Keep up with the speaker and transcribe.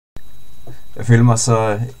Jeg føler mig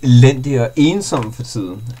så elendig og ensom for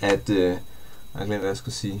tiden, at jeg har glemt, hvad jeg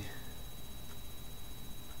skulle sige.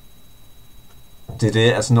 Det er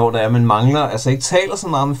det, altså når der er, man mangler, altså ikke taler så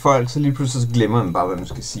meget med folk, så lige pludselig så glemmer man bare, hvad man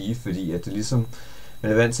skal sige, fordi at det ligesom,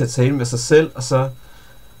 man er vant til at tale med sig selv, og så,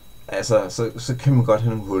 altså, så kan man godt have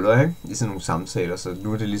nogle huller, ikke? I sådan nogle samtaler, så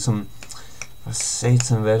nu er det ligesom, hvad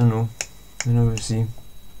satan, hvad er det nu? Hvad nu vil jeg sige?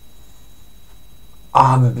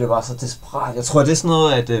 Man bliver bare så desperat. Jeg tror, det er sådan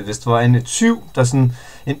noget, at hvis der var en tyv, der er sådan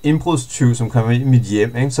en indbrudstyv, som kommer ind i mit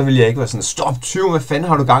hjem, ikke, så ville jeg ikke være sådan, stop tyv, hvad fanden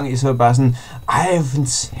har du gang i? Så var jeg bare sådan, ej,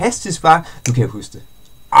 fantastisk bare. Du kan jeg huske det.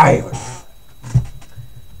 Ej, hvor...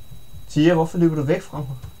 Tia, hvorfor løber du væk fra mig?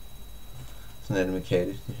 Sådan er det med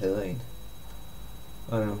katte, de hader en.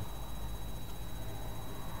 Og nu.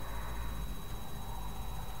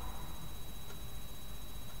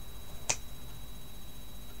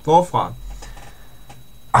 Hvorfra?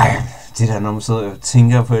 Ej, det der, når man sidder og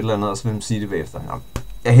tænker på et eller andet, og så vil man sige det bagefter. Nå,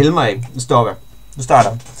 jeg hælder mig af. Nu stopper jeg. Nu starter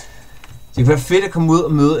jeg. Det kan være fedt at komme ud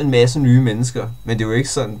og møde en masse nye mennesker, men det er jo ikke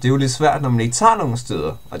sådan, det er jo lidt svært, når man ikke tager nogen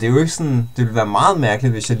steder. Og det er jo ikke sådan, det ville være meget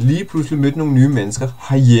mærkeligt, hvis jeg lige pludselig mødte nogle nye mennesker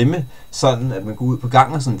herhjemme, sådan at man går ud på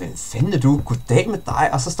gangen og sådan, hvem fanden er du? Goddag med dig,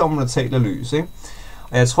 og så står man og taler løs, ikke?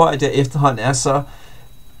 Og jeg tror, at jeg efterhånden er så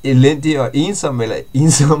elendig og ensom, eller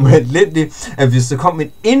ensom og elendig, at hvis der kom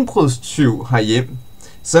en indbrudstyv herhjem,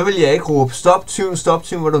 så vil jeg ikke råbe, stop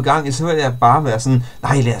tyven, hvor du er i gang i, så vil jeg bare være sådan,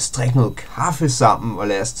 nej, lad os drikke noget kaffe sammen, og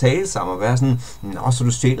lad os tale sammen, og være sådan, nå, så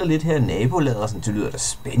du stjæler lidt her i nabolaget, og sådan, det lyder da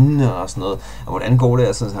spændende, og sådan noget, og hvordan går det,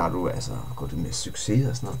 og så har du, altså, går det med succes,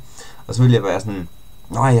 og sådan noget, og så vil jeg være sådan,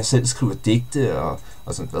 nå, jeg selv skriver digte, og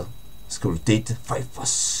sådan, hvad? Skriver du digte? For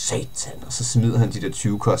satan, og så smider han de der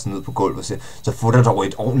 20-koster ned på gulvet og siger, så får der dog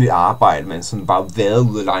et ordentligt arbejde, man sådan bare været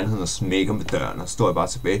ud af lejligheden og smækker med døren, og så står jeg bare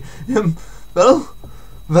tilbage, jamen, hvad?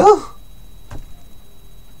 Hvad?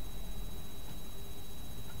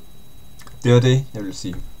 Det var det, jeg ville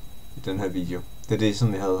sige i den her video. Det er det,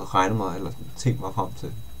 som jeg havde regnet mig, eller tænkt mig frem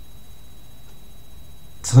til.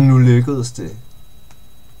 Så nu lykkedes det.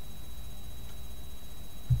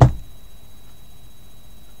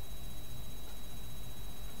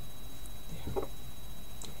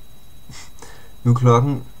 Nu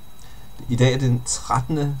klokken... I dag er det den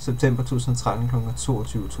 13. september 2013 kl.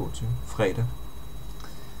 22.22, fredag.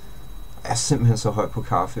 Jeg er simpelthen så høj på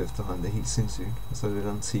kaffe efterhånden, det er helt sindssygt. Og så er det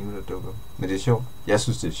der en time, der dukker. Men det er sjovt. Jeg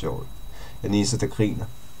synes, det er sjovt. Jeg er den eneste, der griner.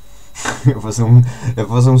 Jeg får sådan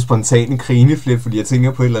nogle spontane grineflip, fordi jeg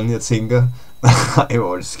tænker på et eller andet, jeg tænker, nej,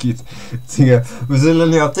 hvor er det skidt. Jeg tænker,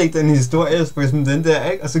 hvis jeg opdagte den historie, så sådan den der,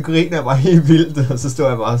 ikke? Og så griner jeg bare helt vildt, og så står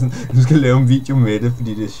jeg bare sådan, nu skal jeg lave en video med det,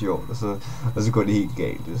 fordi det er sjovt, og så går det helt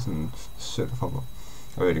galt. Det er sådan synd for mig.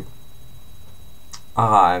 Jeg ved det.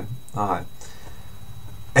 Hej.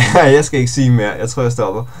 Jeg skal ikke sige mere. Jeg tror, jeg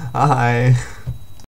stopper. Hej.